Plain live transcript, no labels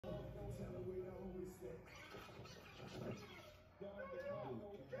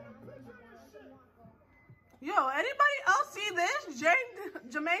Yo, anybody else see this?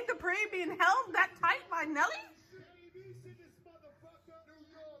 Jermaine Dupri being held that tight by Nelly?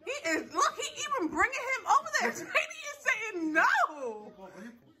 He is, look, he even bringing him over there. JD is saying no.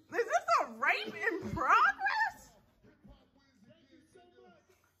 Is this a rape in progress?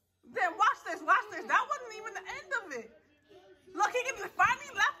 Then watch this, watch this. That wasn't even the end of it. Look, he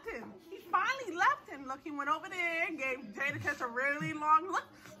finally left him. He finally left him. Look, he went over there and gave Jadakiss a really long look.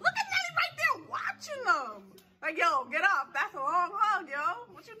 Look at Nelly right there watching them. Like, yo, get up. That's a long hug, yo.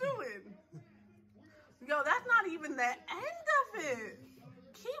 What you doing? Yo, that's not even the end of it.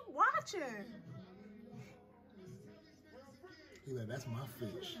 Keep watching. He's like, that's my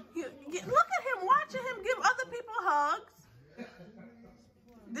fish. Look at him watching him give other people hugs.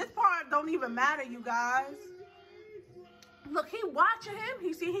 This part don't even matter, you guys. Look, he watching him.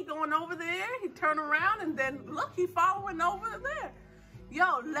 He see he going over there. He turn around and then look, he following over there.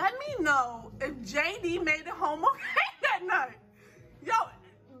 Yo, let me know if JD made it home okay.